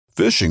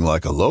Fishing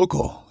like a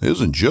local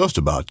isn't just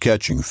about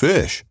catching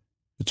fish.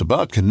 It's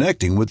about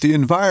connecting with the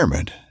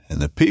environment and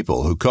the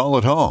people who call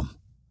it home.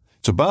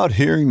 It's about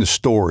hearing the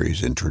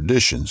stories and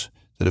traditions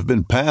that have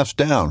been passed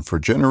down for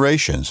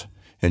generations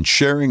and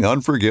sharing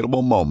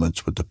unforgettable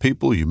moments with the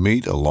people you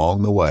meet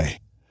along the way.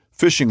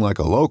 Fishing like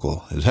a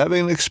local is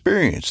having an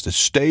experience that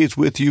stays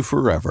with you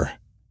forever.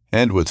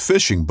 And with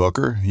Fishing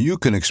Booker, you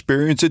can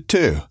experience it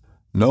too,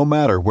 no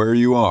matter where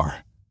you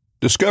are.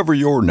 Discover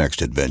your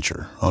next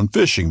adventure on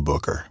Fishing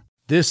Booker.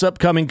 This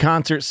upcoming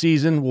concert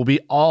season will be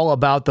all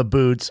about the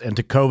boots, and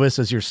Tecovas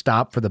is your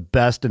stop for the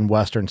best in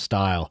Western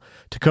style.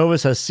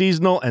 Tecovas has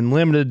seasonal and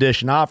limited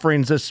edition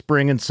offerings this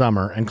spring and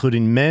summer,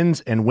 including men's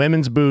and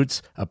women's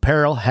boots,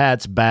 apparel,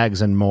 hats,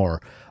 bags, and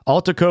more.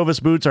 All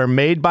Tecovas boots are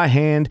made by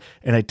hand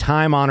in a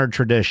time-honored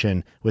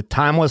tradition with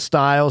timeless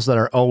styles that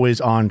are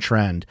always on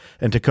trend.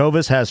 And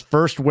Tecovas has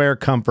first wear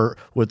comfort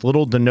with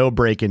little to no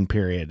break-in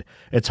period.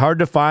 It's hard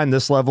to find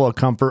this level of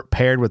comfort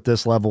paired with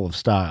this level of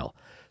style.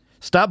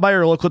 Stop by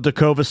your local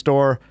Tecovas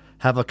store,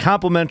 have a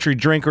complimentary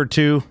drink or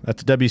two,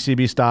 that's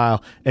WCB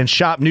style, and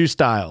shop new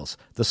styles.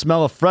 The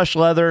smell of fresh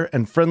leather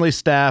and friendly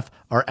staff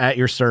are at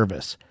your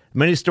service.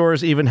 Many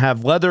stores even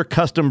have leather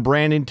custom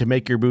branding to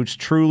make your boots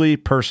truly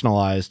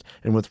personalized.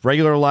 And with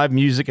regular live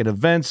music and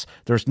events,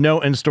 there's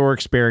no in-store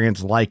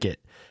experience like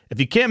it.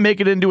 If you can't make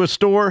it into a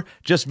store,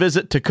 just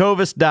visit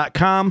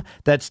tecovas.com.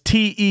 That's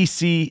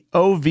TECOVAS.com.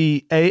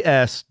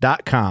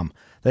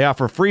 They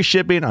offer free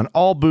shipping on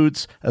all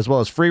boots, as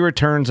well as free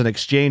returns and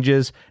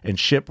exchanges, and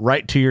ship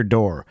right to your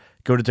door.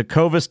 Go to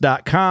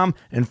tecovas.com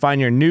and find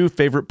your new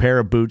favorite pair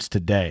of boots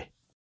today.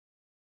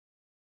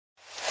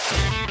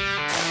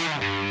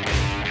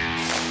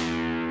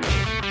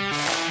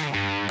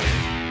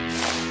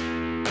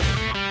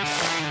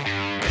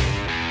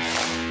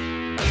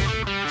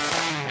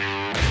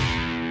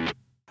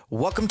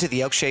 Welcome to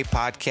the Elk Shape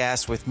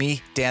Podcast with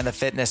me, Dan the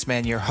Fitness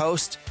Man, your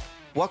host.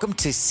 Welcome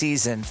to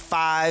Season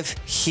 5.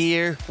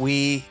 Here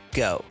we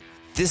go.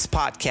 This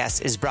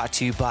podcast is brought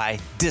to you by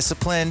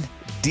discipline,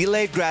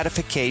 delayed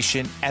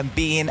gratification, and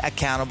being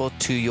accountable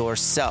to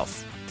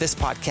yourself. This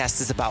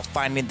podcast is about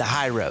finding the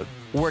high road,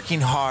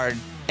 working hard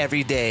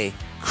every day,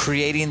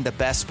 creating the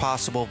best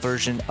possible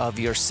version of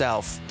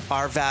yourself.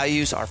 Our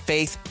values are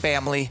faith,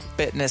 family,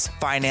 fitness,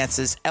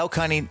 finances, elk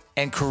hunting,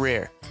 and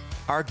career.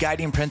 Our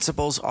guiding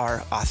principles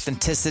are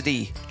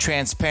authenticity,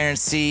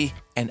 transparency,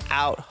 and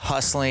out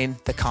hustling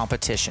the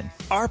competition.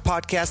 Our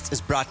podcast is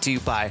brought to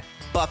you by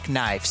Buck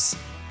Knives,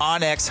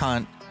 OnX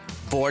Hunt,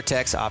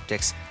 Vortex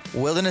Optics,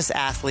 Wilderness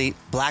Athlete,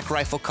 Black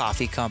Rifle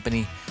Coffee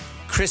Company,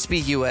 Crispy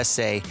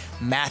USA,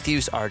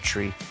 Matthews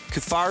Archery,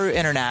 Kufaru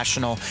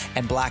International,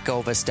 and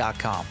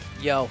BlackOvis.com.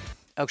 Yo,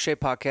 Elk Shape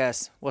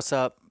Podcast, what's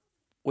up?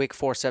 Week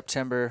 4,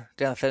 September,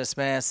 Dan the Fitness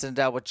Man, sitting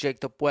down with Jake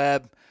the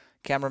Webb,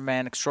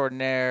 cameraman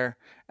extraordinaire,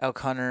 elk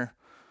hunter.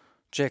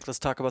 Jake, let's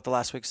talk about the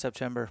last week of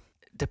September.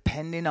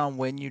 Depending on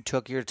when you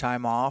took your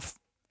time off,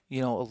 you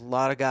know, a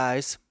lot of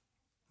guys,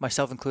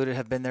 myself included,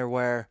 have been there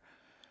where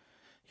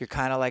you're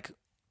kind of like,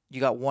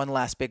 you got one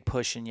last big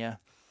push in you.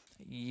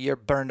 You're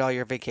burned all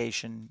your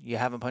vacation. You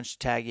haven't punched a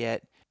tag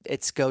yet.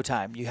 It's go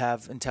time. You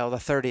have until the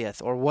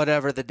 30th or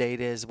whatever the date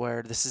is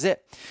where this is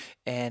it.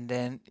 And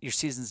then your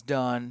season's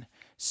done.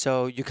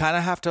 So you kind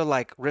of have to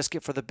like risk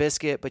it for the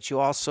biscuit, but you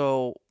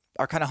also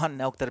are kind of hunting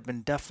elk that have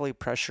been definitely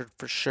pressured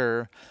for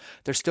sure.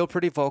 They're still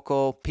pretty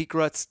vocal. Peak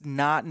rut's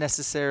not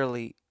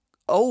necessarily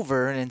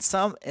over, and in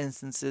some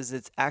instances,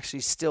 it's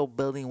actually still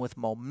building with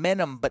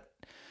momentum, but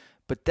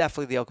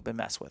definitely the elk have been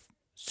messed with.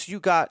 So you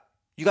got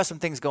some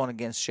things going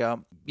against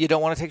you. You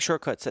don't want to take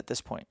shortcuts at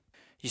this point.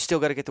 You still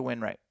got to get the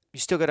wind right. You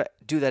still got to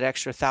do that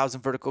extra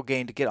 1,000 vertical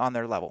gain to get on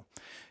their level.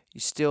 You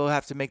still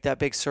have to make that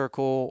big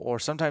circle, or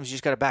sometimes you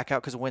just got to back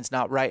out because the wind's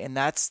not right. And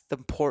that's the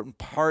important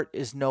part,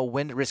 is no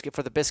wind, risk it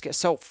for the biscuit.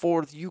 So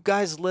for you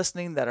guys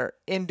listening that are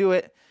into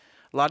it,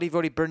 a lot of you have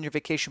already burned your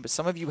vacation, but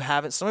some of you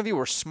haven't. Some of you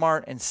were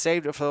smart and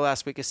saved it for the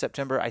last week of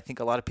September. I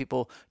think a lot of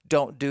people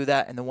don't do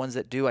that. And the ones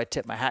that do, I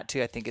tip my hat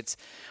to. I think it's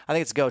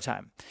go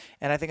time.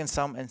 And I think in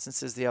some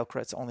instances, the elk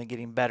rut's only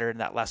getting better in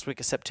that last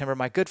week of September.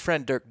 My good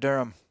friend, Dirk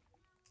Durham,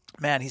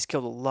 man, he's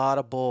killed a lot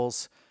of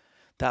bulls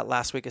that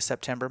last week of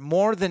September,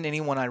 more than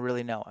anyone I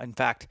really know. In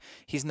fact,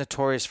 he's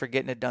notorious for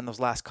getting it done those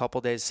last couple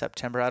days of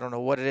September. I don't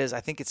know what it is. I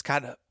think it's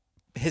kind of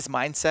his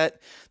mindset.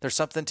 There's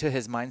something to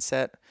his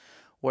mindset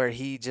where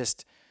he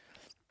just,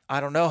 I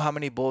don't know how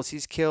many bulls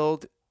he's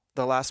killed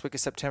the last week of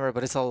September,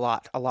 but it's a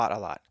lot.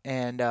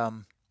 And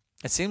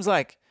it seems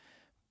like,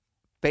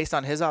 based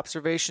on his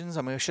observations,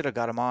 I mean, we should have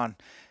got him on.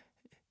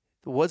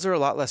 The woods are a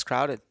lot less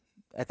crowded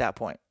at that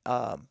point.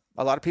 A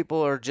lot of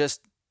people are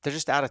they're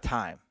just out of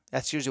time.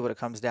 That's usually what it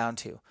comes down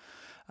to.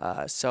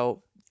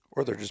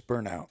 Or they're just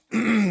burnt out.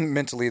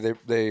 Mentally,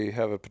 they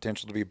have a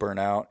potential to be burnt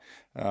out,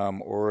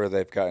 or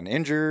they've gotten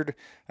injured.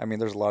 I mean,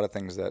 there's a lot of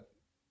things that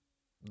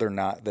they're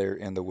not there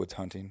in the woods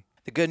hunting.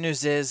 The good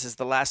news is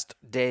the last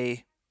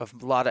day of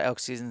a lot of elk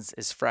seasons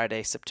is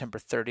Friday, September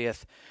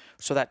 30th.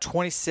 So that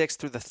 26th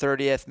through the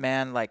 30th,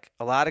 man, like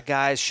a lot of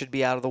guys should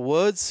be out of the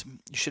woods.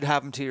 You should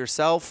have them to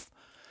yourself.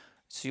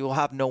 So you'll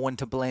have no one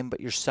to blame but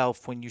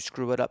yourself when you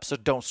screw it up. So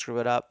don't screw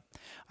it up.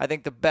 I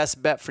think the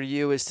best bet for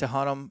you is to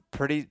hunt them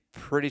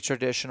pretty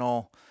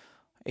traditional.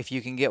 If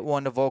you can get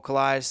one to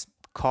vocalize,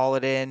 call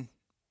it in,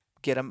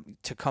 get him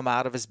to come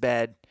out of his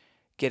bed,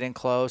 get in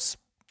close,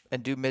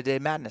 and do Midday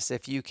Madness.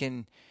 If you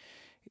can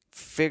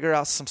figure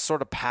out some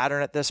sort of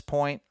pattern at this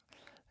point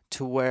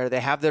to where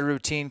they have their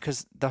routine,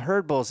 because the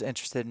herd bull is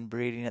interested in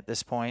breeding at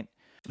this point.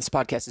 This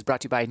podcast is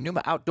brought to you by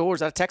Numa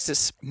Outdoors out of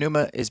Texas.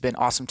 Numa has been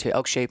awesome to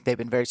Elk Shape. They've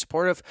been very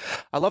supportive.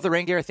 I love the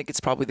rain gear. I think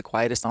it's probably the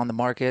quietest on the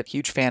market.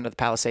 Huge fan of the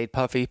Palisade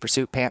Puffy,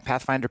 Pursuit Pant,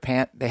 Pathfinder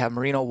Pant. They have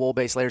merino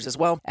wool-based layers as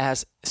well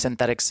as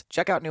synthetics.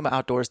 Check out Numa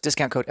Outdoors.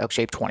 Discount code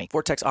ElkShape20.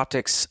 Vortex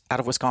Optics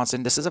out of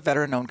Wisconsin. This is a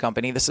veteran-owned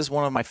company. This is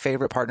one of my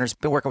favorite partners.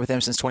 Been working with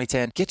them since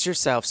 2010. Get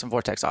yourself some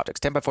Vortex Optics.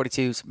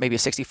 10x42s, maybe a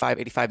 65,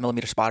 85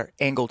 millimeter spotter.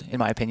 Angled, in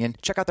my opinion.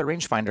 Check out the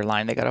rangefinder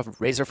line. They got a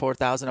Razor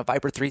 4000, a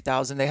Viper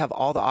 3000. They have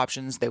all the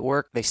options. They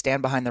work. They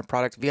stand behind their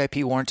product.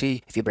 VIP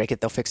warranty. If you break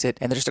it, they'll fix it.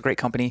 And they're just a great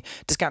company.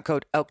 Discount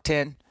code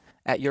ELK10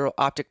 at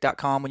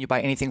EuroOptic.com. When you buy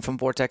anything from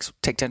Vortex,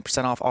 take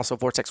 10% off. Also,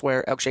 Vortex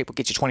Wear, Elk Shape will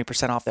get you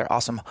 20% off their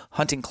awesome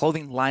hunting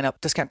clothing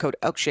lineup. Discount code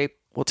Elk Shape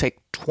will take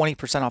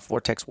 20% off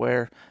Vortex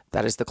Wear.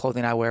 That is the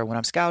clothing I wear when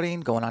I'm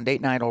scouting, going on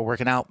date night, or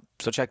working out.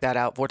 So check that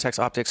out. Vortex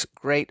Optics,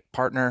 great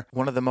partner,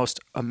 one of the most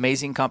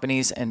amazing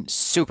companies, and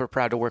super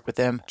proud to work with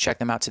them. Check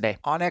them out today.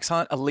 onX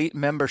Hunt Elite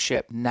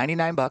membership,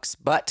 $99,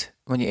 but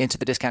when you enter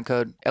the discount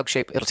code Elk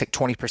Shape, it'll take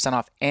 20%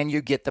 off, and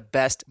you get the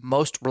best,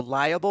 most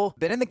reliable,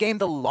 been in the game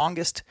the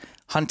longest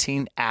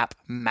hunting app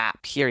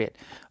map, period.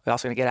 We're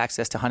also going to get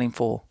access to Hunting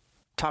Full,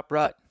 Top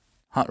Rut,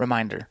 Hunt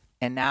Reminder,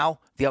 and now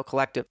the Elk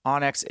Collective.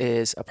 onX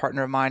is a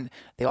partner of mine.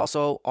 They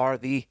also are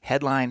the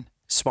headline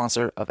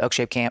sponsor of Elk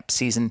Shape Camp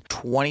season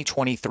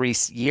 2023,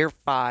 year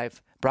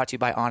 5, brought to you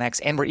by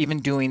onX. And we're even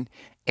doing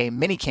a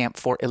mini camp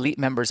for elite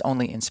members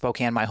only in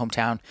Spokane, my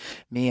hometown.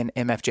 Me and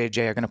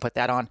MFJJ are going to put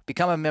that on.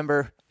 Become a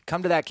member.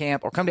 Come to that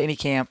camp or come to any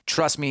camp.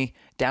 Trust me,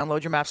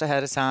 download your maps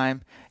ahead of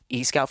time,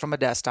 eScout from a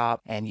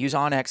desktop, and use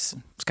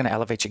onX. It's going to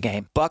elevate your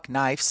game. Buck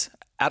Knives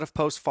out of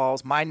Post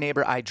Falls. My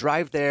neighbor, I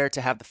drive there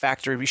to have the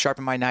factory resharpen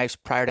my knives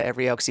prior to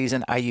every elk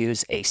season. I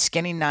use a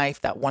skinning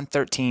knife. That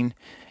 113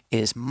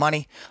 is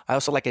money. I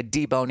also like a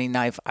deboning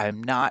knife.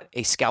 I'm not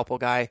a scalpel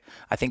guy.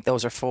 I think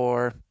those are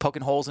for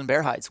poking holes in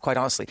bear hides, quite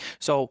honestly.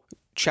 So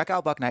check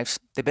out Buck Knives.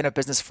 They've been in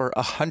business for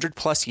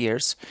 100+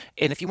 years.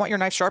 And if you want your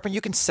knife sharpened,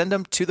 you can send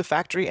them to the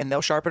factory and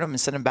they'll sharpen them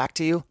and send them back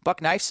to you. Buck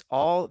Knives,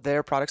 all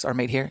their products are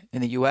made here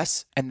in the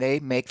U.S. and they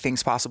make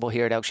things possible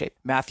here at Elk Shape.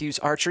 Matthews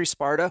Archery,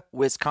 Sparta,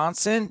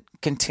 Wisconsin,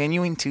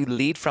 continuing to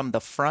lead from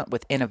the front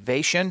with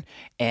innovation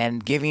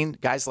and giving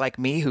guys like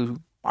me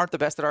who aren't the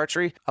best at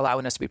archery,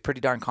 allowing us to be pretty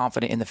darn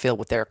confident in the field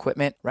with their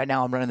equipment. Right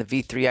now, I'm running the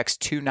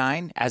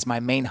V3X29 as my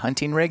main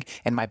hunting rig,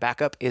 and my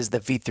backup is the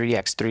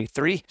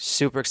V3X33.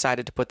 Super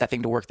excited to put that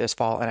thing to work this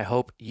fall, and I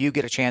hope you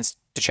get a chance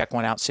to check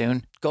one out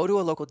soon. Go to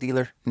a local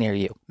dealer near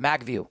you.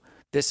 MagView.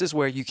 This is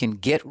where you can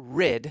get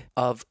rid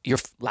of your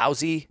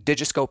lousy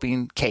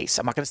digiscoping case.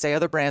 I'm not going to say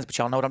other brands, but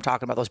y'all know what I'm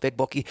talking about. Those big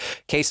bulky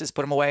cases,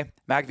 put them away.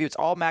 MagView, it's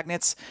all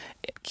magnets.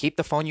 Keep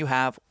the phone you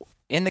have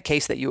in the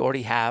case that you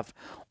already have,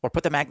 or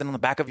put the magnet on the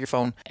back of your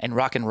phone and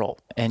rock and roll.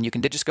 And you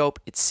can digiscope.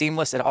 It's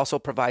seamless. It also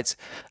provides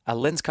a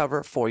lens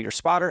cover for your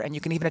spotter, and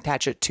you can even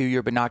attach it to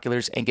your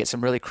binoculars and get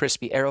some really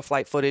crispy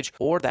aeroflight footage,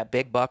 or that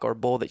big buck or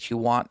bull that you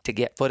want to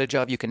get footage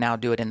of. You can now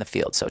do it in the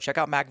field. So check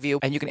out MagView,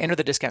 and you can enter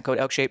the discount code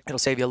ElkShape. It'll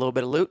save you a little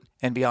bit of loot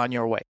and be on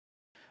your way.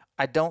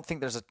 I don't think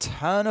there's a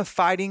ton of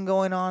fighting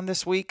going on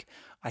this week.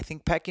 I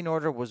think pecking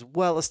order was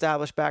well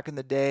established back in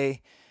the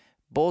day.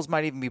 Bulls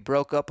might even be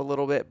broke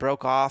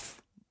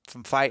off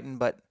from fighting,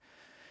 but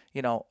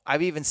you know,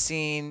 I've even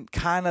seen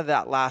kind of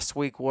that last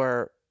week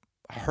where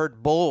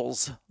herd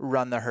bulls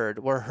run the herd,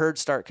 where herds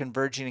start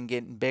converging and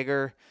getting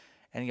bigger,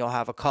 and you'll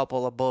have a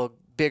couple of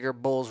bigger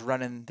bulls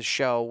running the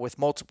show with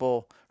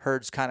multiple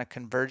herds kind of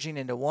converging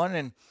into one,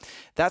 and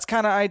that's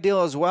kind of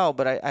ideal as well.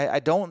 But I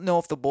don't know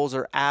if the bulls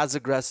are as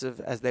aggressive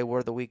as they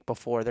were the week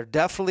before. They're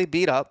definitely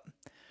beat up.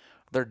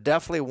 They're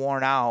definitely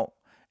worn out,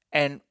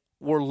 and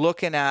we're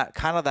looking at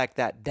kind of like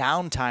that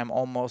downtime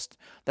almost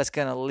that's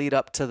going to lead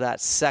up to that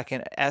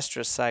second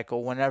estrus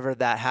cycle whenever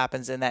that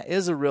happens. And that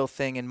is a real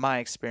thing in my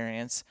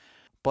experience.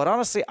 But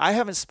honestly, I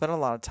haven't spent a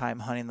lot of time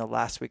hunting the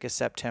last week of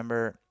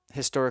September,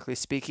 historically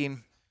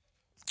speaking.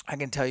 I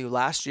can tell you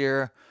last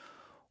year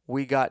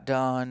we got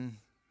done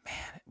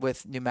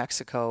with New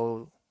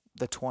Mexico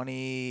the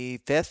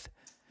 25th,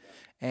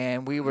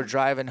 and we were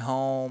driving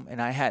home, and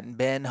I hadn't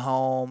been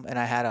home, and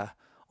I had a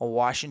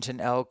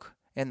Washington elk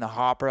in the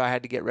hopper I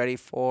had to get ready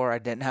for. I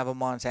didn't have a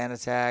Montana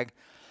tag.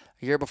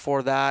 A year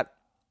before that,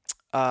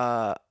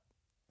 I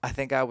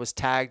think I was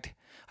tagged.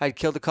 I'd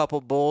killed a couple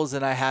bulls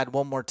and I had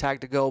one more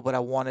tag to go, but I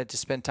wanted to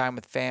spend time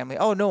with family.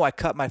 Oh no, I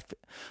cut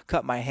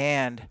my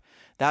hand.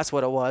 That's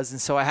what it was.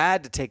 And so I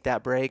had to take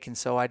that break. And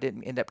so I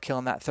didn't end up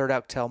killing that third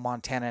elk till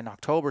Montana in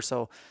October.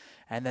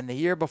 And then the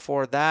year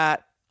before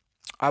that,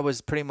 I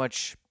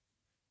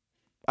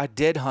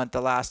did hunt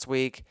the last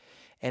week,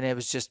 and it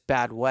was just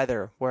bad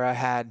weather where I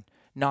had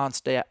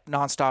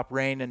nonstop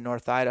rain in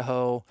North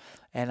Idaho,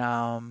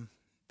 And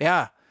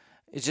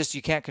it's just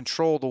you can't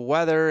control the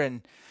weather.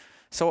 And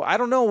so I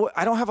don't know.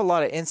 I don't have a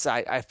lot of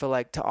insight, I feel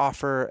like, to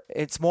offer.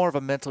 It's more of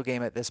a mental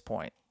game at this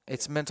point.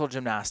 It's mental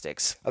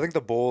gymnastics. I think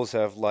the bulls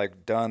have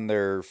like done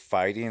their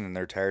fighting and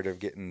they're tired of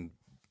getting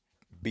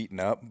beaten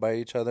up by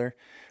each other.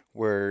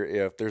 Where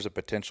if there's a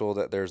potential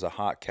that there's a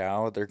hot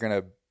cow, they're going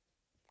to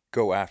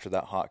go after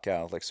that hot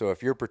cow. Like, so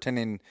if you're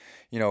pretending,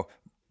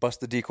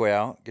 bust the decoy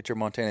out, get your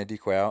Montana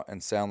decoy out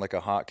and sound like a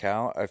hot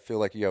cow, I feel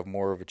like you have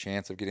more of a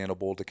chance of getting a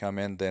bull to come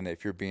in than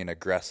if you're being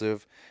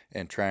aggressive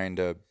and trying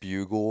to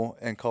bugle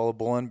and call a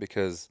bull in,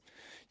 because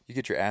you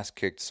get your ass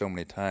kicked so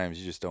many times,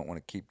 you just don't want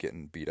to keep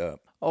getting beat up.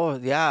 Oh,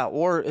 yeah.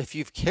 Or if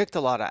you've kicked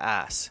a lot of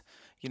ass.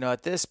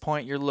 At this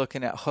point, you're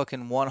looking at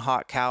hooking one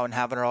hot cow and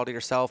having her all to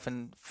yourself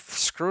and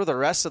screw the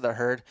rest of the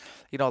herd.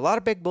 A lot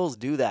of big bulls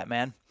do that,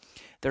 man.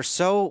 They're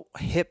so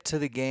hip to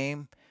the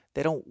game.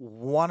 They don't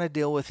want to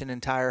deal with an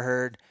entire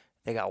herd.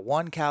 They got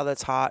one cow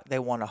that's hot. They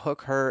want to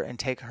hook her and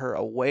take her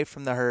away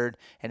from the herd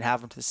and have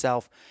them to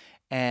themselves.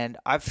 And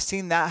I've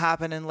seen that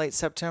happen in late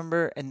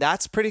September. And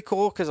that's pretty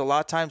cool because a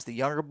lot of times the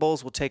younger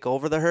bulls will take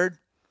over the herd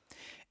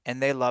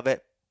and they love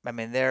it. I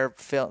mean, they're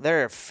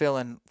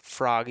feeling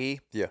froggy.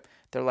 Yeah.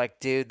 They're like,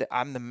 dude,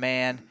 I'm the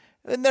man.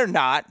 And they're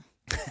not.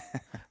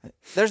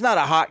 There's not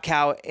a hot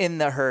cow in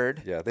the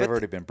herd. Yeah, they've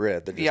already been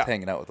bred. They're just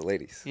hanging out with the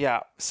ladies. Yeah.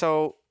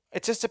 So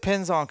it just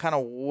depends on kind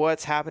of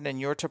what's happened in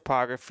your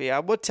topography. I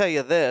would tell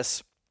you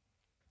this.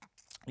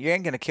 You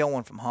ain't going to kill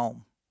one from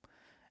home.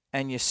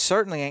 And you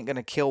certainly ain't going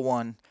to kill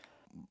one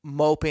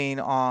moping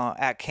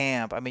at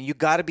camp. I mean, you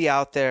got to be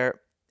out there.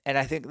 And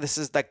I think this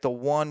is like the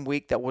 1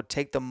 week that would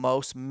take the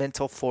most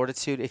mental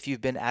fortitude if you've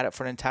been at it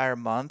for an entire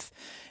month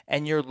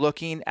and you're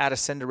looking at a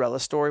Cinderella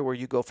story where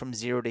you go from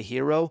zero to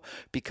hero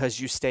because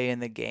you stay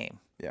in the game.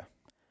 Yeah.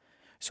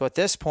 So at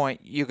this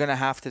point, you're going to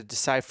have to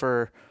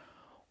decipher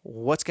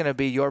what's going to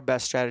be your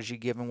best strategy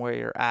given where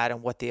you're at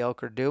and what the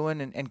elk are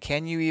doing. And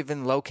can you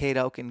even locate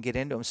elk and get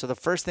into them? So the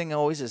first thing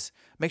always is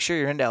make sure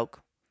you're into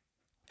elk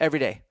every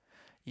day.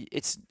 You're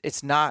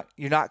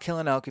not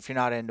killing elk if you're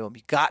not into them.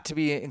 You got to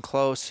be in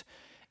close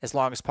as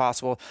long as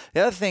possible. The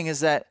other thing is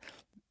that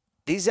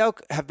these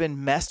elk have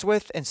been messed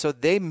with, and so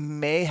they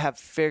may have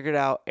figured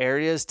out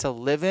areas to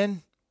live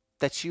in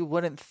that you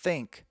wouldn't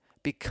think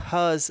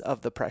because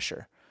of the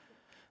pressure.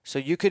 So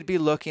you could be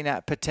looking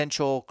at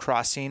potential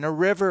crossing a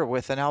river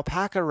with an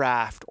alpaca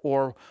raft,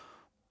 or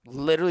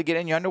literally get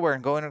in your underwear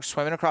and going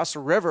swimming across a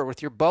river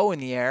with your bow in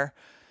the air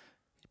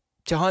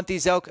to hunt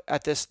these elk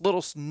at this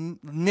little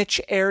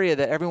niche area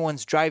that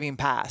everyone's driving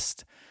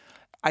past.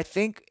 I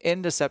think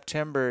into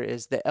September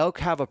is the elk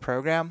have a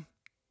program,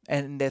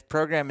 and the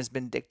program has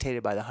been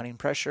dictated by the hunting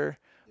pressure,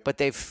 but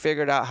they've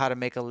figured out how to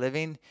make a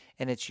living,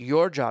 and it's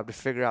your job to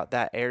figure out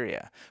that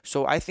area.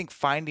 So I think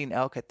finding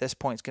elk at this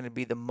point is going to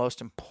be the most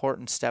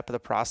important step of the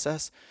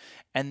process,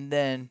 and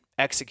then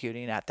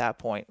executing at that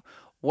point.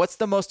 What's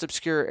the most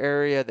obscure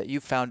area that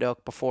you found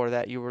elk before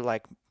that you were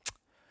like,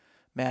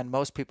 man,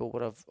 most people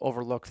would have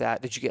overlooked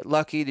that? Did you get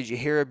lucky? Did you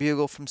hear a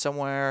bugle from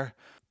somewhere?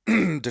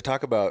 To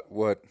talk about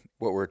what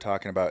we're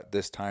talking about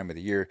this time of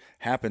the year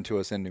happened to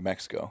us in New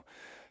Mexico.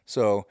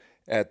 So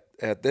at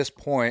this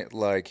point,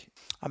 like,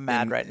 I'm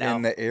mad right now.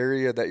 In the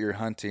area that you're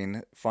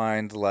hunting,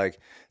 find like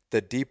the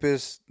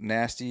deepest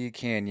nasty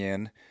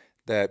canyon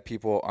that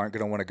people aren't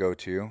going to want to go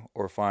to,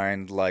 or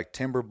find like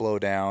timber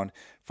blowdown,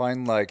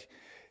 find like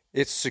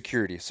it's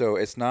security. So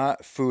it's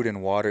not food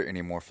and water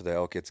anymore for the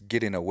elk. It's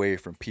getting away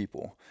from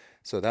people.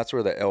 So that's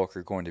where the elk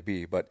are going to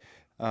be. But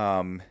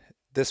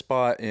this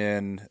spot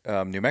in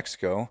New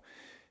Mexico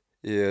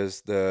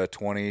is the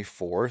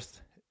 24th,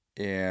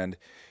 and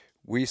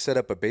we set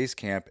up a base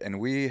camp, and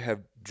we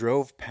have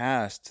drove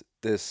past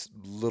this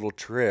little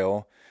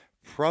trail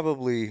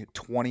probably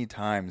 20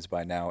 times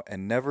by now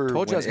and never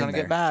told you I was going to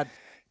get mad.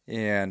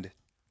 And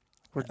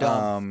we're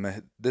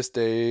done. This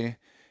day,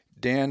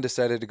 Dan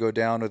decided to go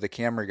down with a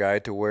camera guy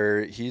to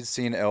where he'd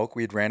seen elk.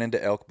 We'd ran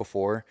into elk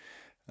before.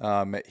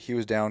 He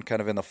was down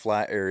kind of in the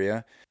flat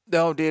area.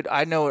 No, dude,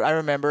 I know. I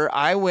remember.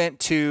 I went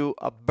to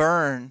a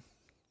burn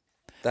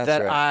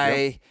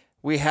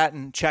we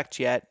hadn't checked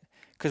yet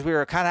because we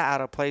were kind of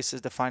out of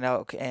places to find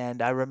out.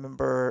 And I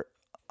remember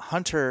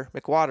Hunter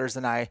McWaters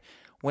and I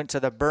went to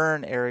the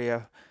burn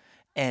area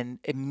and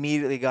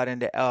immediately got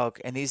into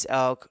elk. And these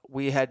elk,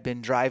 we had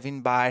been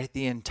driving by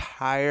the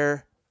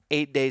entire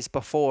 8 days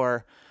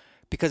before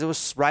because it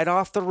was right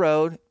off the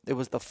road. It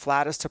was the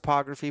flattest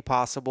topography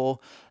possible.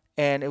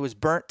 And it was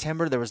burnt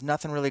timber. There was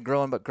nothing really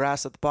growing but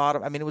grass at the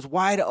bottom. I mean, it was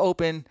wide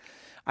open.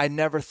 I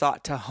never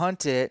thought to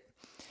hunt it.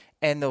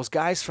 And those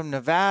guys from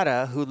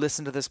Nevada who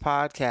listened to this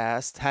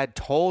podcast had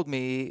told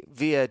me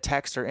via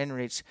text or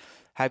inReach,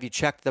 have you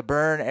checked the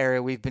burn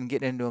area? We've been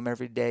getting into them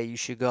every day. You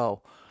should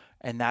go.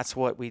 And that's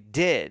what we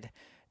did.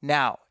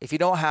 Now, if you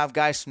don't have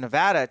guys from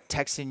Nevada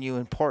texting you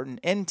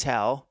important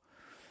intel,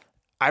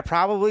 I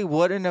probably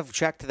wouldn't have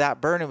checked that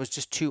burn. It was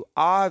just too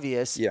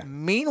obvious. Yeah.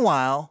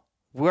 Meanwhile,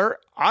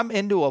 I'm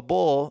into a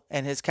bull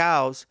and his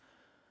cows.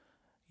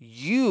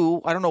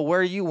 I don't know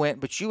where you went,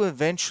 but you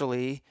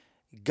eventually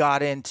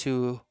got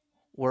into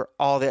where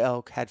all the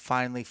elk had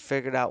finally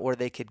figured out where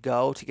they could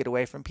go to get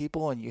away from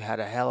people, and you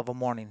had a hell of a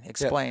morning.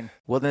 Explain. Yep.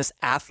 Wilderness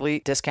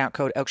Athlete, discount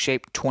code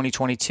ElkShape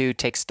 2022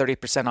 takes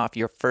 30% off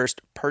your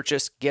first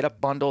purchase. Get a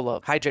bundle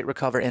of Hydrate,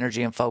 Recover,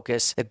 Energy, and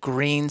Focus. The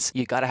greens,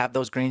 you got to have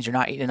those greens. You're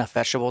not eating enough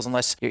vegetables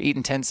unless you're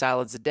eating 10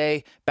 salads a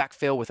day.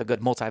 Backfill with a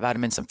good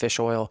multivitamin, some fish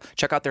oil.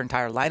 Check out their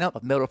entire lineup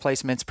of meal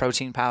replacements,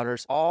 protein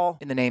powders, all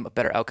in the name of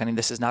better elk hunting.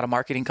 This is not a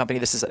marketing company.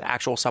 This is an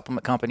actual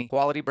supplement company.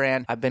 Quality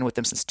brand. I've been with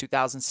them since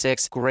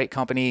 2006. Great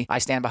company. I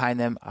stand behind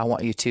them. I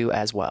want you to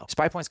as well.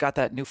 SpyPoint's got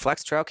that new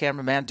Flex trail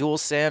camera, man. Dual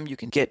SIM. You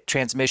can get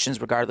transmissions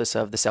regardless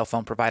of the cell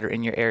phone provider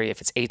in your area. If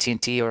it's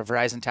AT&T or a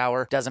Verizon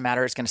tower, doesn't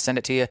matter. It's going to send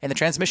it to you. And the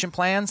transmission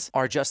plans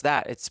are just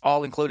that. It's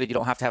all included. You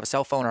don't have to have a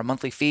cell phone or a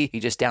monthly fee.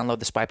 You just download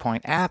the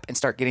SpyPoint app and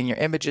start getting your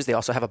images. They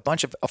also have a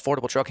bunch of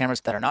affordable trail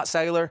cameras that are not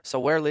cellular. So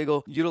where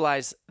legal,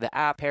 utilize the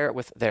app, pair it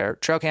with their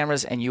trail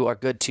cameras, and you are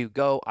good to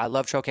go. I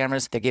love trail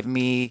cameras. They give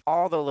me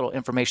all the little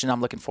information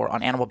I'm looking for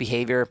on animal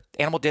behavior,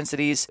 animal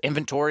densities,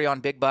 inventory on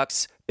big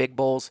bucks, big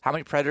bulls, how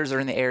many predators are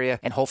in the area,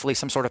 and hopefully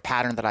some sort of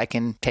pattern that I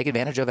can take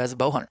advantage of as a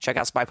bow hunter. Check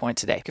out SpyPoint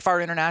today.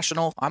 Kefire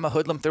International, I'm a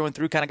hoodlum through and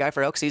through kind of guy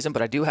for elk season,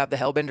 but I do have the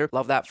Hellbender.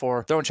 Love that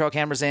for throwing trail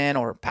cameras in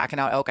or packing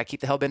out elk. I keep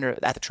the Hellbender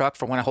at the truck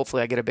for when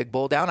hopefully I get a big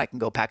bull down. I can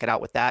go pack it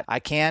out with that. I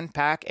can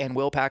pack and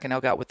will pack an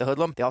elk out with the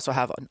hoodlum. They also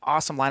have an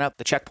awesome lineup.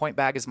 The Checkpoint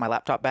bag is my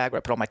laptop bag where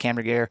I put all my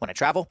camera gear when I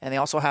travel. And they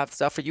also have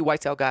stuff for you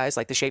whitetail guys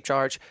like the Shape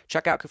Charge.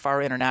 Check out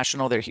Kefire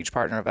International. They're a huge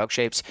partner of Elk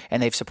Shapes,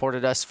 and they've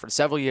supported us for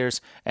several years,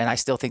 and I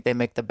still think they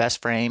make the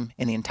best frame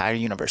in the entire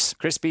universe.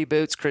 Crispy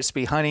boots,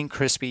 Crispy hunting,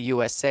 Crispy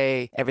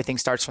USA. Everything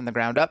starts from the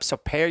ground up. So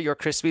pair your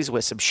Crispies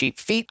with some sheep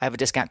feet. I have a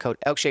discount code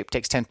ElkShape,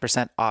 takes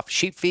 10% off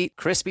sheep feet.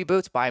 Crispy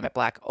boots, buy them at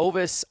Black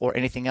Ovis or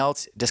anything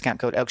else. Discount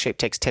code ElkShape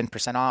takes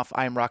 10% off.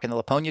 I am rocking the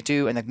Laponia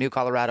 2 and the new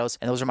Colorados,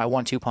 and those are my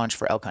 1-2 punch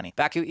for elk hunting.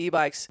 Vacu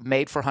e-bikes,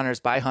 made for hunters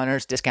by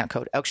hunters. Discount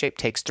code ElkShape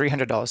takes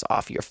 $300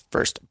 off your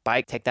first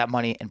bike. Take that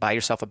money and buy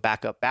yourself a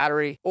backup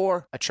battery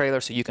or a trailer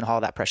so you can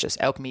haul that precious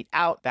elk meat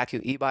out.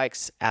 Vacu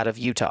e-bikes out of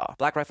Utah.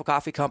 Black Rifle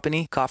Coffee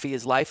Company. Coffee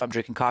is life. I'm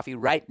drinking coffee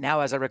right now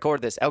as I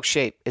record this. Elk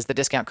Shape is the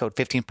discount code,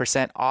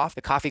 15% off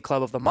the coffee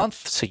club of the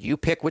month. So you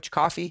pick which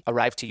coffee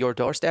arrives to your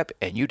doorstep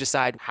and you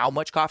decide how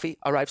much coffee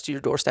arrives to your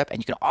doorstep. And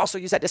you can also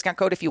use that discount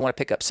code if you want to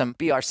pick up some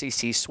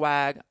BRCC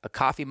swag, a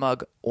coffee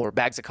mug, or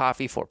bags of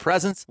coffee for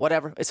presents,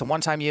 whatever. It's a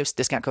one-time use.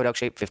 Discount code Elk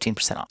Shape,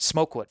 15% off.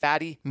 Smokewood,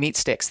 fatty meat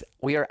sticks.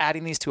 We are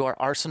adding these to our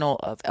arsenal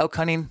of elk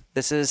hunting.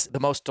 This is the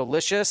most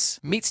delicious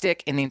meat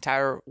stick in the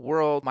entire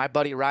world. My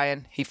buddy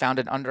Ryan, he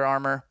founded Under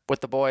Armour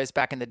with the boys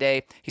back in the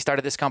day. He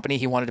started this company.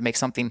 He wanted to make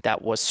something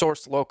that was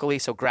sourced locally,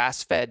 so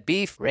grass-fed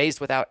beef, raised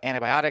without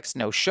antibiotics,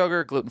 no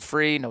sugar,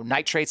 gluten-free, no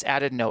nitrates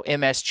added, no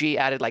MSG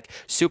added, like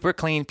super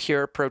clean,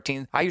 pure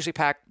protein. I usually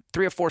pack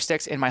 3 or 4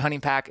 sticks in my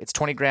hunting pack. It's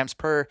 20 grams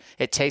per.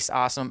 It tastes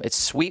awesome. It's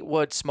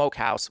Sweetwood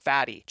Smokehouse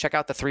Fatty. Check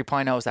out the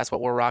 3.0s. That's what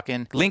we're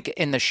rocking. Link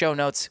in the show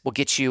notes will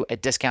get you a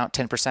discount,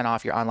 10%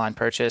 off your online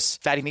purchase.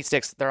 Fatty meat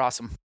sticks, they're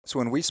awesome. So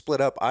when we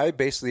split up, I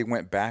basically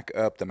went back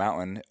up the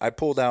mountain. I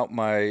pulled out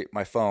my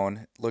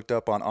phone, looked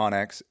up on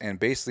Onyx, and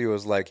basically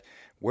was like,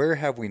 where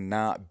have we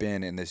not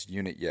been in this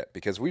unit yet?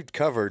 Because we've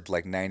covered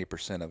like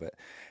 90% of it.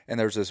 And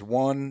there's this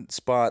one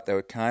spot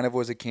that kind of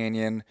was a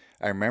canyon.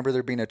 I remember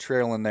there being a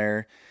trail in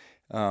there.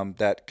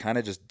 That kind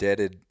of just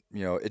deaded,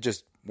 it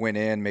just went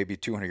in maybe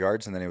 200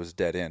 yards and then it was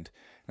dead end.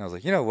 And I was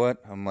like, you know what?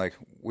 I'm like,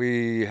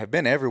 we have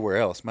been everywhere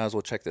else. Might as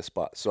well check this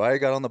spot. So I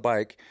got on the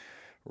bike,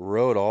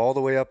 rode all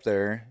the way up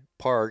there,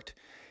 parked.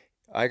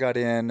 I got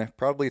in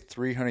probably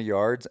 300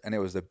 yards and it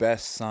was the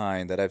best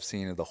sign that I've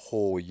seen of the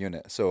whole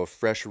unit. So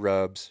fresh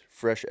rubs,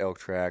 fresh elk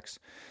tracks,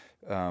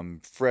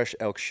 fresh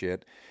elk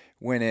shit.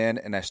 Went in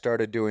and I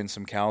started doing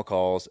some cow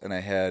calls and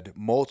I had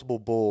multiple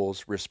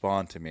bulls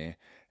respond to me.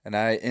 And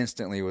I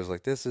instantly was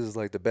like, this is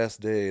like the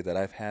best day that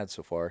I've had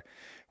so far.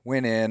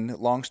 Went in,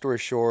 long story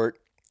short,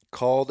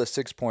 called a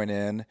 6-point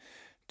in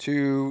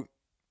to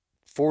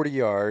 40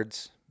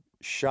 yards,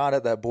 shot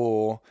at that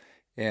bull,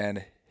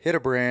 and hit a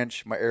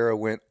branch. My arrow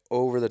went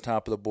over the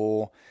top of the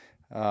bull.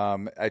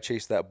 I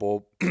chased that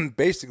bull.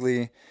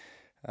 Basically,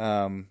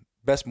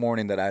 best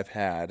morning that I've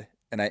had.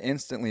 And I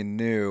instantly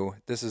knew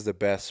this is the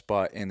best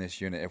spot in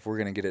this unit. If we're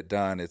going to get it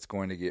done, it's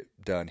going to get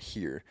done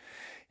here.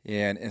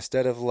 And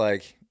instead of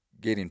like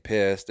getting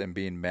pissed and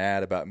being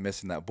mad about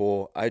missing that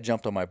bull, I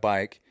jumped on my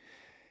bike,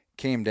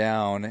 came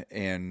down,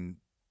 and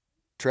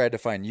tried to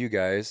find you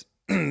guys.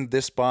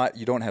 This spot,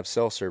 you don't have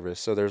cell service,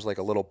 so there's like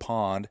a little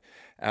pond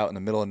out in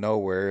the middle of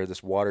nowhere,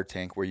 this water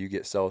tank where you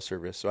get cell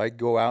service. So I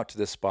go out to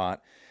this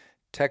spot,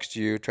 text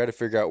you, try to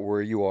figure out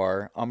where you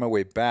are. On my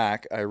way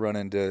back, I run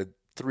into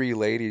 3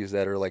 ladies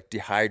that are like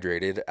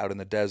dehydrated out in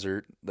the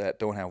desert that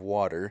don't have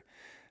water.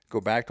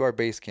 Go back to our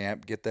base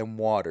camp, get them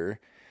water.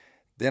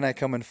 Then I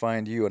come and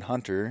find you and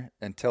Hunter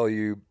and tell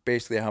you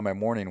basically how my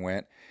morning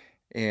went.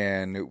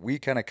 And we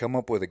kind of come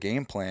up with a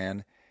game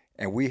plan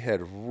and we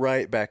head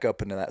right back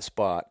up into that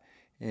spot.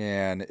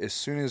 And as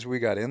soon as we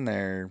got in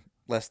there,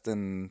 less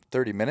than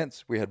 30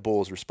 minutes, we had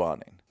bulls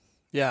responding.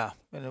 Yeah,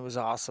 and it was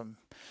awesome.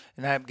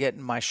 And I'm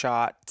getting my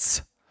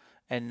shots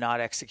and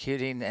not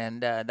executing,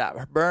 and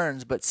that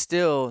burns. But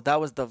still, that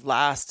was the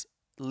last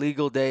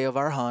legal day of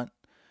our hunt.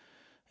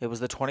 It was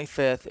the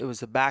 25th. It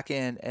was the back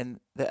end, and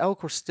the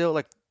elk were still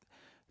like,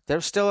 there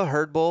was still a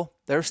herd bull.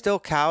 There were still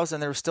cows,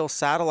 and there were still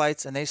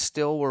satellites, and they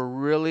still were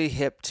really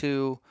hip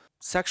to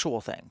sexual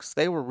things.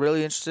 They were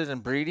really interested in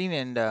breeding,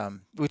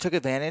 and we took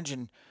advantage.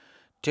 And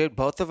dude,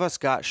 both of us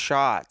got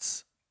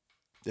shots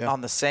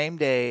on the same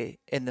day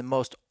in the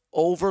most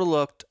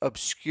overlooked,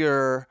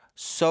 obscure,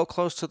 so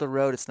close to the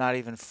road, it's not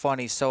even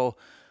funny. So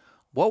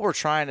what we're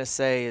trying to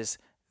say is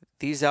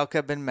these elk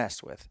have been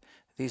messed with.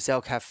 These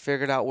elk have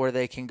figured out where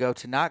they can go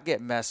to not get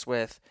messed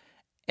with.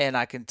 And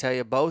I can tell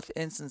you both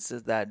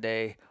instances that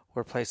day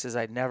were places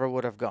I never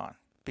would have gone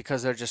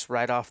because they're just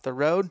right off the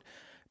road.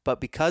 But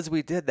because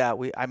we did that,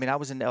 I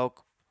was in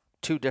elk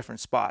 2 different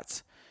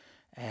spots.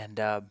 And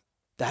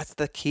that's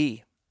the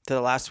key to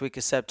the last week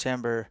of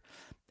September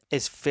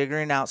is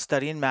figuring out,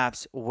 studying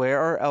maps,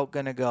 where are elk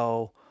going to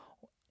go?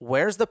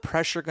 Where's the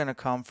pressure going to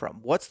come from?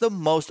 What's the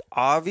most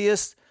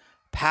obvious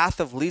path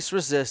of least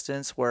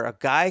resistance where a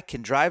guy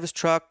can drive his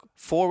truck,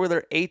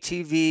 4-wheeler,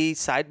 ATV,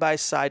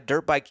 side-by-side,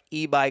 dirt bike,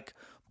 e-bike,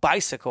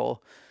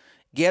 bicycle,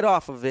 get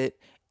off of it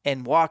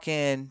and walk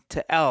in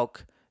to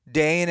elk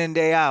day in and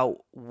day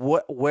out?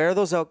 Where are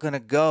those elk going to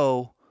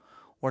go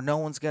where no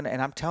one's going to?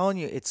 And I'm telling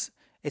you, it's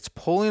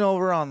pulling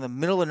over on the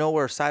middle of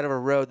nowhere side of a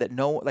road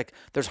that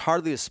there's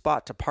hardly a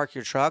spot to park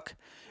your truck,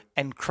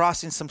 and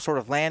crossing some sort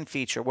of land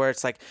feature where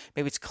it's like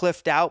maybe it's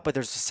cliffed out, but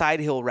there's a side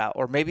hill route,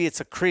 or maybe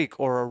it's a creek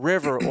or a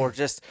river or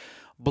just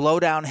blow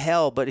down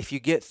hell. But if you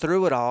get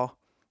through it all,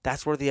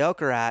 that's where the elk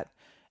are at.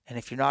 And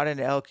if you're not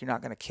into elk, you're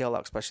not going to kill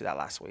elk, especially that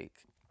last week.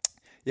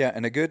 Yeah,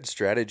 and a good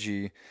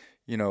strategy,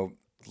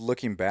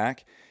 looking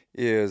back,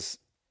 is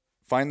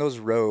find those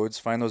roads,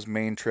 find those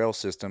main trail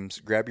systems,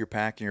 grab your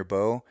pack and your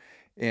bow,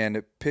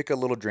 and pick a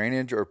little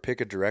drainage or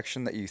pick a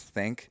direction that you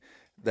think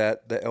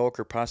that the elk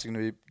are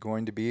possibly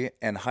going to be,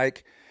 and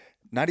hike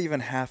not even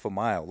half a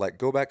mile. Like,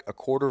 go back a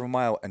quarter of a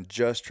mile and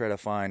just try to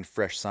find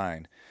fresh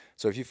sign.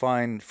 So if you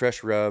find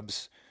fresh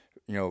rubs,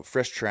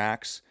 fresh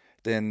tracks,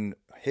 then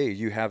hey,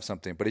 you have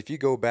something. But if you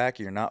go back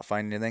and you're not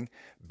finding anything,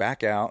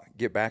 back out,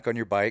 get back on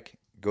your bike,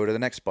 go to the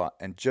next spot,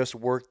 and just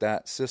work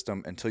that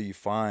system until you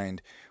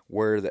find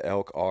where the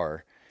elk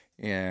are.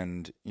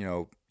 And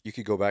you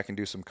could go back and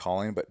do some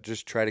calling, but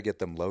just try to get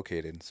them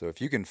located. So if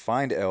you can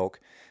find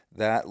elk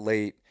that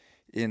late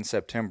in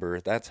September,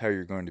 that's how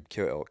you're going to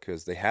kill elk,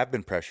 because they have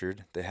been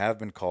pressured, they have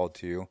been called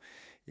to,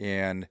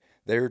 and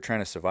they're trying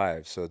to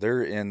survive. So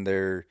they're in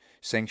their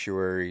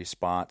sanctuary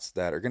spots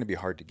that are going to be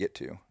hard to get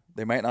to.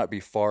 They might not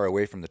be far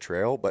away from the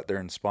trail, but they're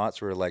in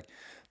spots where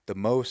the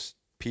most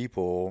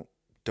people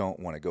don't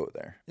want to go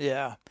there.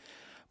 Yeah.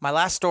 My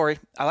last story,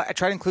 I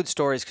try to include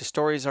stories because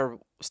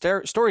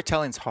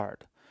storytelling's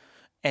hard.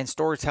 And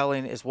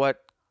storytelling is what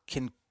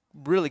can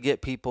really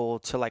get people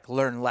to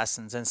learn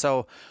lessons. And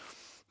so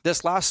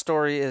this last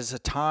story is a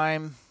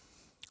time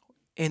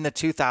in the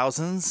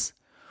 2000s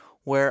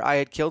where I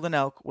had killed an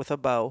elk with a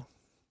bow,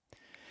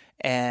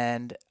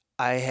 and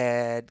I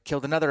had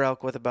killed another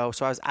elk with a bow,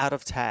 so I was out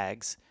of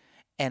tags.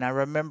 And I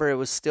remember it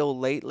was still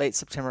late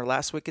September,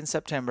 last week in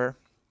September.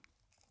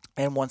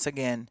 And once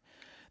again,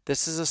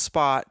 this is a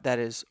spot that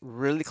is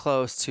really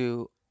close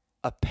to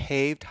a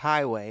paved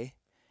highway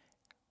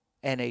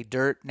and a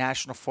dirt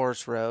national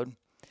forest road.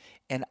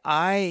 And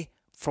I,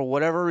 for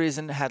whatever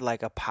reason, had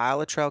a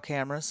pile of trail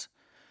cameras.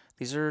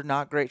 These are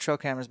not great trail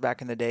cameras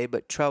back in the day,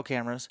 but trail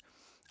cameras.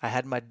 I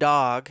had my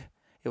dog.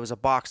 It was a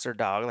boxer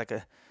dog.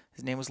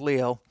 His name was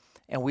Leo.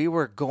 And we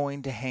were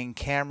going to hang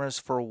cameras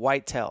for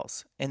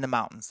whitetails in the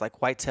mountains,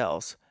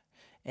 whitetails.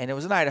 And it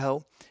was in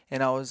Idaho.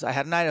 And I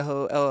had an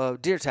Idaho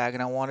deer tag,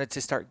 and I wanted to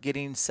start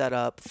getting set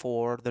up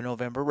for the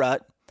November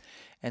rut.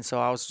 And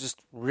so I was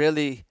just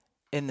really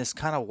in this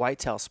kind of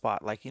whitetail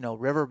spot,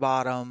 river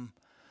bottom,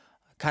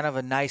 kind of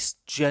a nice,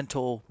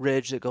 gentle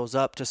ridge that goes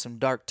up to some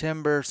dark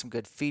timber, some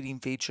good feeding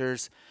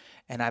features.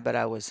 And I bet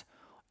I was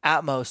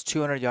at most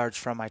 200 yards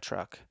from my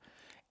truck.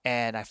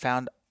 And I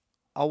found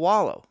a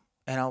wallow.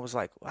 And I was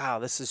like, wow,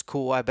 this is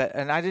cool. I bet.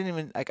 And I didn't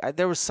even,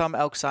 there was some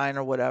elk sign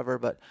or whatever,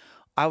 but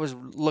I was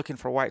looking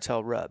for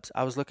whitetail rubs.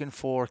 I was looking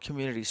for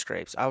community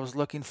scrapes. I was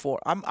looking for,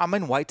 I'm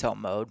in whitetail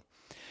mode.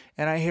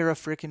 And I hear a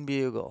freaking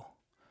bugle.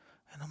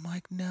 And I'm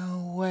like,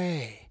 no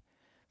way.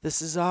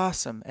 This is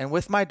awesome. And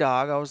with my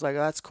dog, I was like, oh,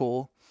 that's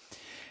cool.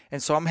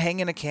 And so I'm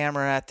hanging a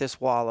camera at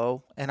this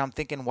wallow, and I'm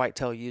thinking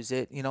whitetail use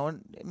it,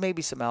 and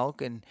maybe some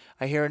elk. And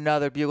I hear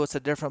another bugle. It's a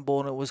different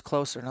bull, and it was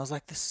closer. And I was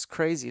like, this is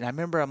crazy. And I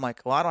remember I'm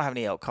like, well, I don't have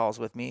any elk calls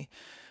with me,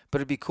 but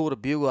it'd be cool to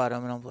bugle at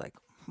them. And I'm like,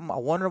 I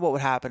wonder what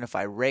would happen if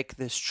I rake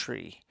this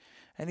tree.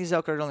 And these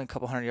elk are only a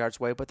couple hundred yards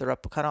away, but they're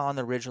up kind of on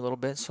the ridge a little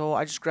bit. So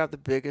I just grab the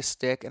biggest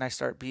stick, and I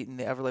start beating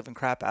the ever-living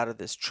crap out of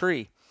this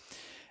tree.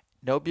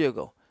 No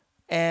bugle.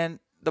 And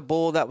the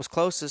bull that was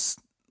closest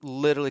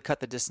literally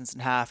cut the distance in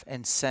half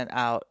and sent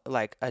out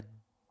a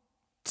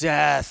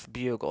death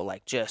bugle,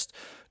 just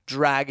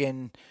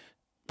dragging.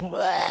 And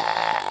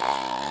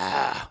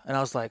I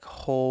was like,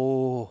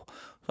 oh.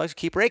 So I just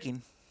keep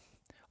raking.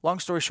 Long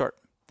story short,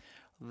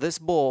 this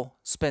bull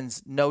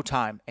spends no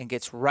time and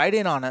gets right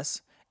in on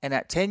us, and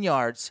at 10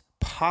 yards,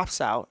 pops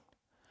out,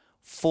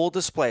 full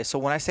display. So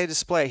when I say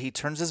display, he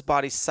turns his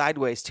body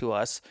sideways to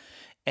us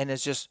and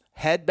is just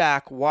head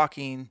back,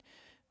 walking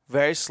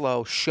very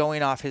slow,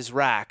 showing off his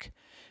rack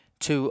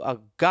to a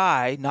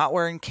guy not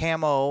wearing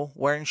camo,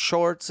 wearing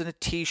shorts and a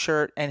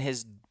T-shirt, and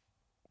his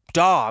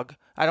dog.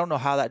 I don't know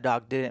how that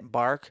dog didn't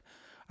bark.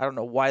 I don't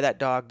know why that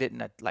dog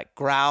didn't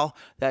growl.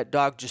 That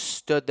dog just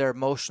stood there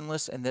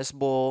motionless, and this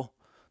bull,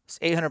 this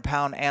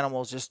 800-pound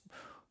animal, is just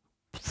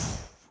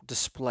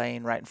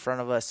displaying right in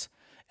front of us.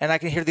 And I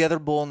can hear the other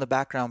bull in the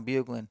background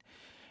bugling.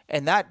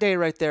 And that day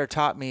right there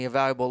taught me a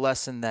valuable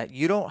lesson that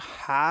you don't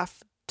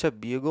have to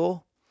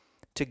bugle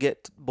to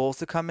get bulls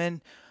to come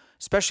in,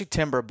 especially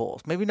timber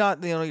bulls. Maybe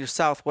not, your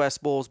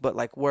Southwest bulls, but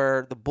like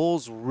where the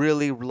bulls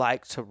really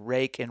like to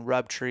rake and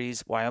rub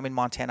trees, Wyoming,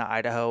 Montana,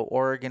 Idaho,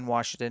 Oregon,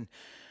 Washington.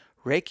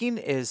 Raking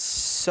is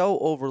so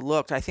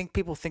overlooked. I think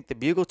people think the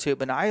bugle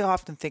tube, and I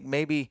often think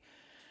maybe,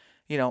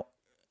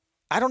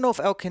 I don't know if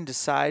elk can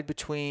decide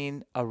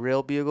between a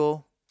real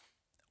bugle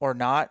or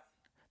not,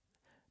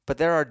 but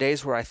there are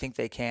days where I think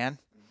they can.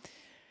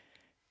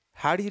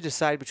 How do you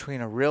decide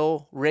between a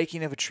real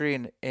raking of a tree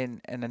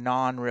and a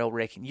non-real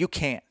raking? You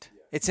can't.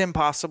 It's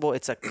impossible.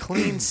 It's a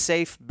clean,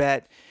 safe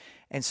bet.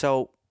 And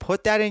so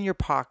put that in your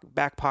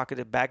back pocket,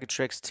 a bag of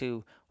tricks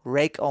to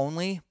rake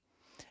only,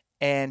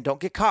 and don't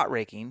get caught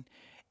raking.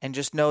 And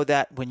just know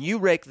that when you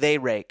rake, they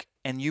rake.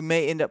 And you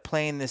may end up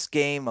playing this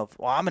game of,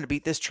 well, I'm going to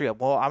beat this tree up.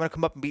 Well, I'm going to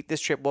come up and beat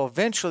this tree up. Well,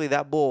 eventually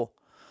that bull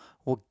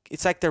will,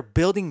 it's like they're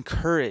building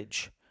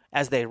courage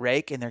as they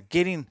rake, and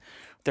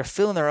they're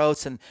feeling their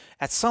oats. And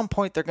at some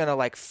point they're going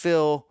to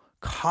feel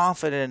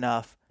confident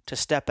enough to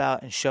step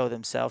out and show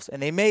themselves.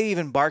 And they may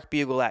even bark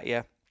bugle at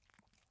you.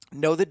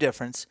 Know the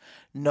difference.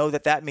 Know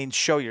that means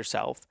show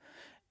yourself.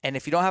 And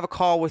if you don't have a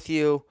call with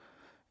you,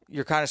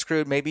 you're kind of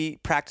screwed. Maybe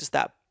practice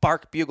that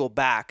bark bugle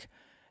back,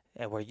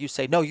 and where you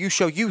say, no, you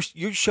show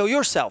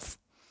yourself.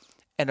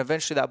 And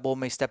eventually that bull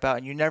may step out,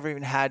 and you never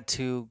even had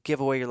to give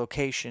away your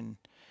location,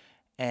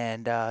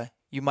 and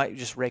you might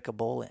just rake a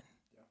bull in.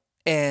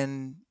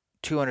 And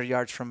 200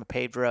 yards from a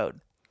paved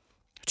road,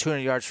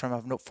 200 yards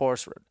from a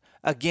forest road.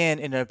 Again,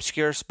 in an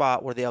obscure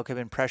spot where the elk have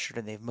been pressured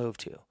and they've moved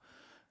to.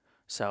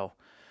 So,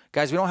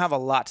 guys, we don't have a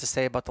lot to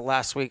say about the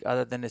last week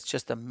other than it's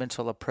just a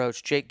mental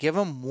approach. Jake, give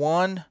them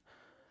one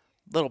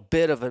little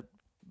bit of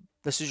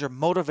this is your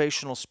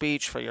motivational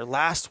speech for your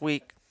last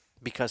week,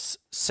 because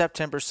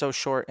September's so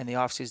short and the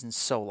off season's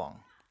so long.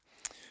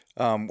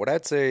 What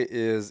I'd say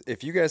is,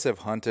 if you guys have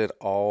hunted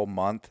all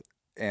month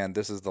and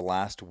this is the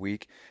last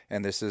week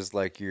and this is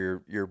like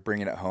you're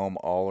bringing it home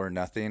all or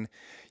nothing,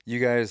 you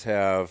guys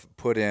have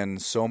put in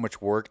so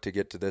much work to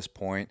get to this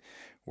point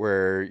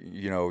where,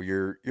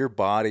 your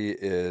body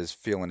is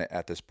feeling it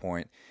at this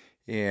point.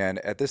 And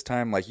at this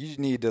time, you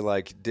need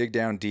to dig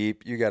down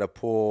deep. You got to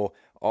pull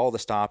all the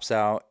stops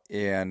out,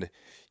 and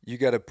you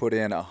got to put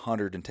in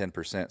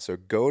 110%. So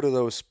go to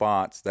those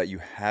spots that you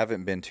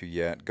haven't been to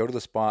yet. Go to the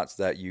spots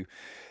that you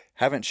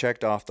haven't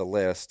checked off the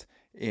list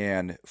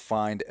and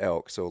find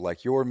elk. So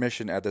your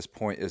mission at this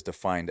point is to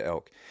find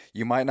elk.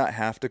 You might not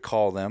have to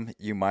call them.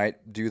 You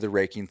might do the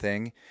raking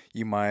thing.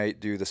 You might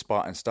do the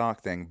spot and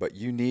stock thing, but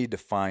you need to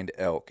find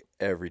elk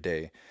every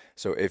day.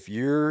 So if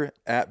you're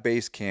at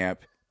base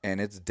camp and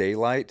it's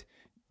daylight,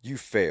 you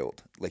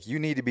failed. You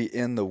need to be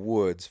in the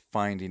woods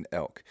finding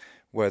elk,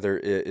 whether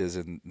it is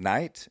at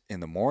night, in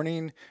the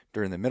morning,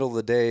 during the middle of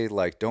the day.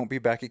 Don't be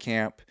back at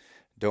camp.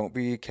 Don't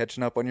be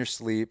catching up on your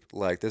sleep.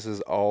 This is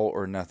all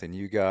or nothing.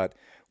 You got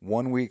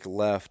 1 week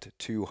left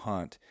to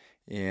hunt,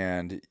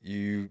 and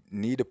you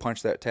need to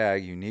punch that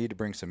tag. You need to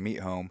bring some meat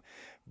home.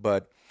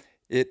 But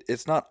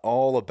it's not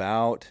all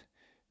about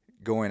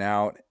going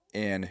out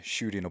and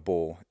shooting a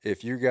bull.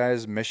 If your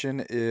guys'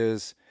 mission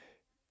is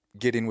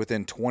getting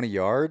within 20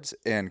 yards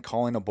and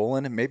calling a bull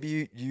in,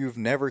 maybe you've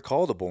never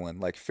called a bull in.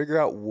 Figure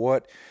out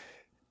what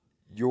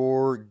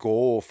your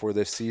goal for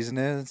this season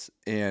is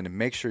and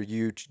make sure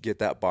you get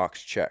that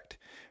box checked.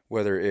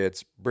 Whether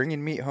it's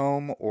bringing meat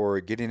home or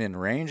getting in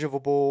range of a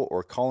bull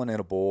or calling in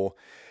a bull,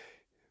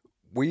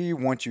 we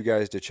want you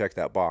guys to check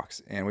that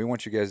box, and we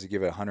want you guys to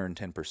give it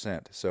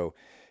 110%. So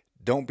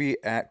don't be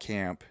at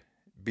camp,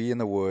 be in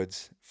the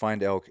woods,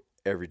 find elk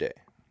every day.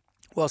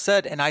 Well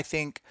said. And I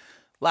think,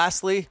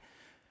 lastly,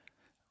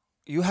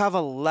 you have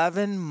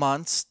 11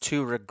 months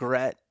to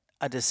regret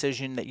a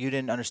decision that you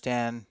didn't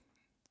understand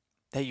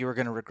that you were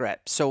going to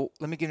regret. So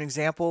let me give an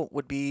example.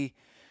 Would be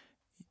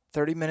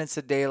 30 minutes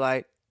of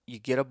daylight. You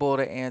get a bull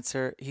to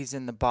answer. He's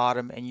in the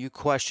bottom, and you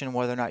question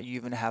whether or not you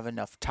even have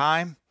enough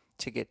time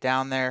to get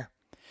down there.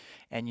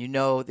 And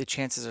the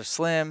chances are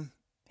slim.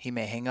 He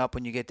may hang up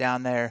when you get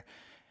down there.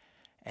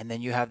 And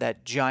then you have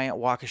that giant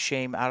walk of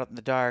shame out in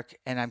the dark.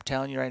 And I'm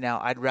telling you right now,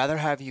 I'd rather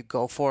have you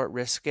go for it,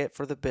 risk it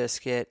for the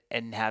biscuit,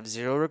 and have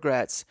zero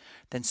regrets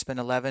than spend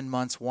 11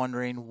 months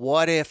wondering,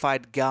 what if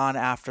I'd gone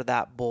after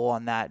that bull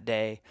on that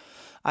day?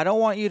 I don't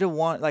want you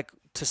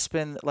to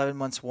spend 11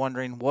 months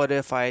wondering, what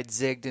if I had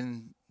zigged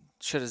and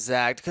should have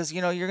zagged, because,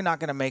 you're not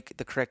going to make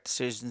the correct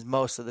decisions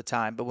most of the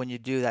time. But when you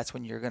do, that's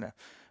when you're going to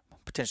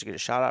potentially get a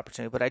shot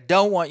opportunity. But I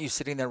don't want you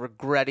sitting there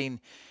regretting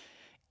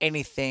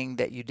anything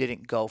that you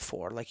didn't go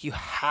for. Like, you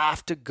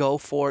have to go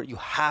for it. You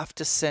have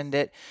to send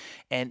it.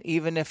 And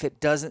even if it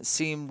doesn't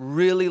seem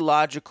really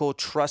logical,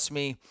 trust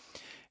me,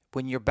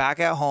 when you're back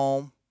at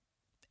home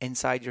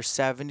inside your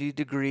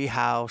 70-degree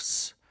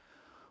house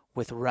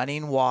with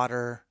running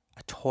water,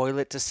 a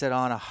toilet to sit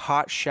on, a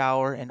hot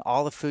shower, and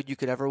all the food you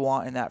could ever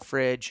want in that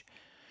fridge,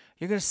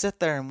 you're going to sit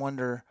there and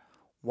wonder,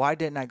 why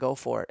didn't I go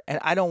for it? And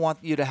I don't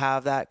want you to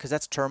have that, because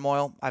that's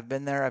turmoil. I've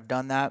been there. I've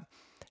done that.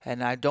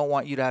 And I don't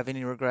want you to have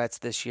any regrets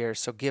this year.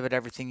 So give it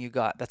everything you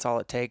got. That's all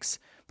it takes.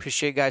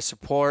 Appreciate you guys'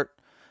 support.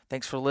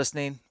 Thanks for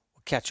listening.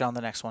 We'll catch you on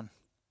the next one.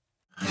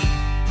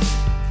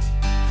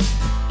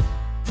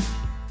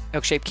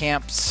 Elk Shape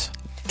Camps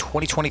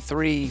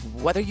 2023.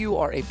 Whether you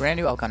are a brand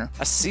new elk hunter,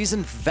 a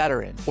seasoned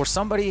veteran, or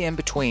somebody in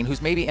between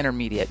who's maybe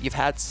intermediate, you've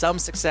had some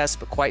success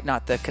but quite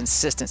not the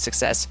consistent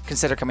success,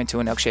 consider coming to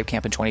an Elk Shape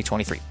Camp in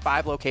 2023.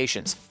 5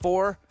 locations,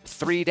 4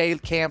 3-day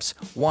camps,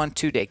 1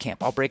 2-day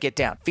camp. I'll break it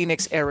down.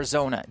 Phoenix,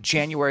 Arizona,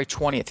 January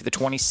 20th through the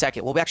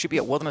 22nd. We'll actually be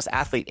at Wilderness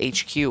Athlete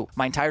HQ.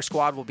 My entire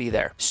squad will be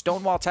there.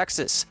 Stonewall,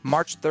 Texas,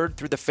 March 3rd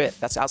through the 5th.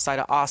 That's outside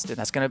of Austin.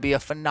 That's going to be a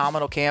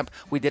phenomenal camp.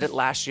 We did it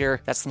last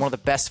year. That's one of the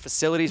best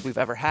facilities we've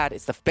ever had.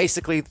 It's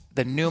basically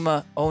the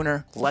Numa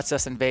owner lets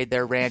us invade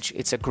their ranch.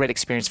 It's a great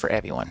experience for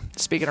everyone.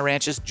 Speaking of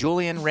ranches,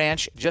 Julian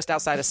Ranch, just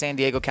outside of San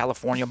Diego,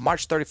 California,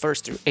 March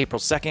 31st through April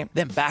 2nd.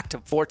 Then back to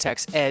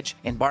Vortex Edge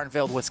in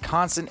Bartonville,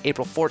 Wisconsin,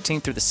 April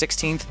 14th through the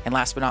 16th. And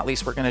last but not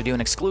least, we're going to do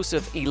an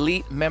exclusive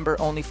elite member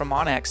only from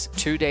onX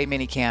 2-day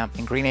mini camp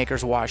in Green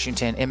Acres,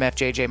 Washington.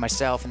 MFJJ,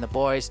 myself, and the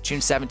boys, June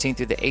 17th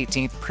through the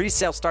 18th.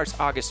 Pre-sale starts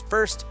August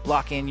 1st.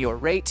 Lock in your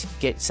rate,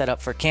 get set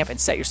up for camp, and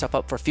set yourself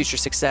up for future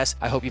success.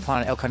 I hope you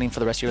plan on elk hunting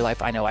for the rest of your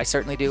life. I know I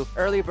certainly do.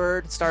 Early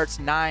bird starts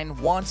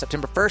 9/1,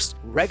 September 1st.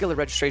 Regular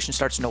registration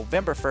starts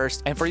November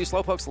 1st. And for you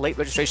slowpokes, late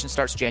registration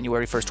starts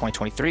January 1st,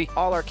 2023.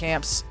 All our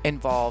camps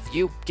involve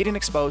you getting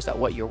exposed at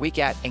what you're weak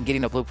at and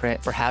getting a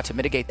blueprint for how to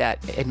mitigate that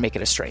and make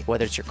it a strength.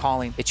 Whether it's your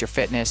calling, it's your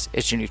fitness,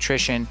 it's your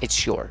nutrition,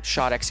 it's your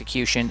shot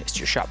execution, it's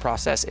your shot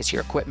process, it's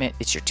your equipment,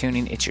 it's your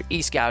tuning, it's your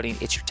e-scouting,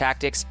 it's your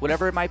tactics,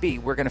 whatever it might be,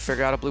 we're going to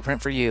figure out a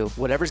blueprint for you.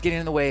 Whatever's getting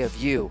in the way of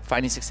you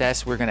finding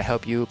success, we're going to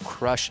help you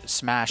crush,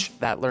 smash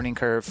that learning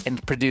curve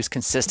and produce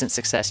consistent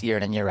success year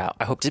in and year out.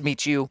 I hope to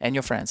meet you and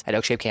your friends at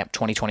Elk Shape Camp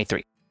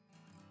 2023.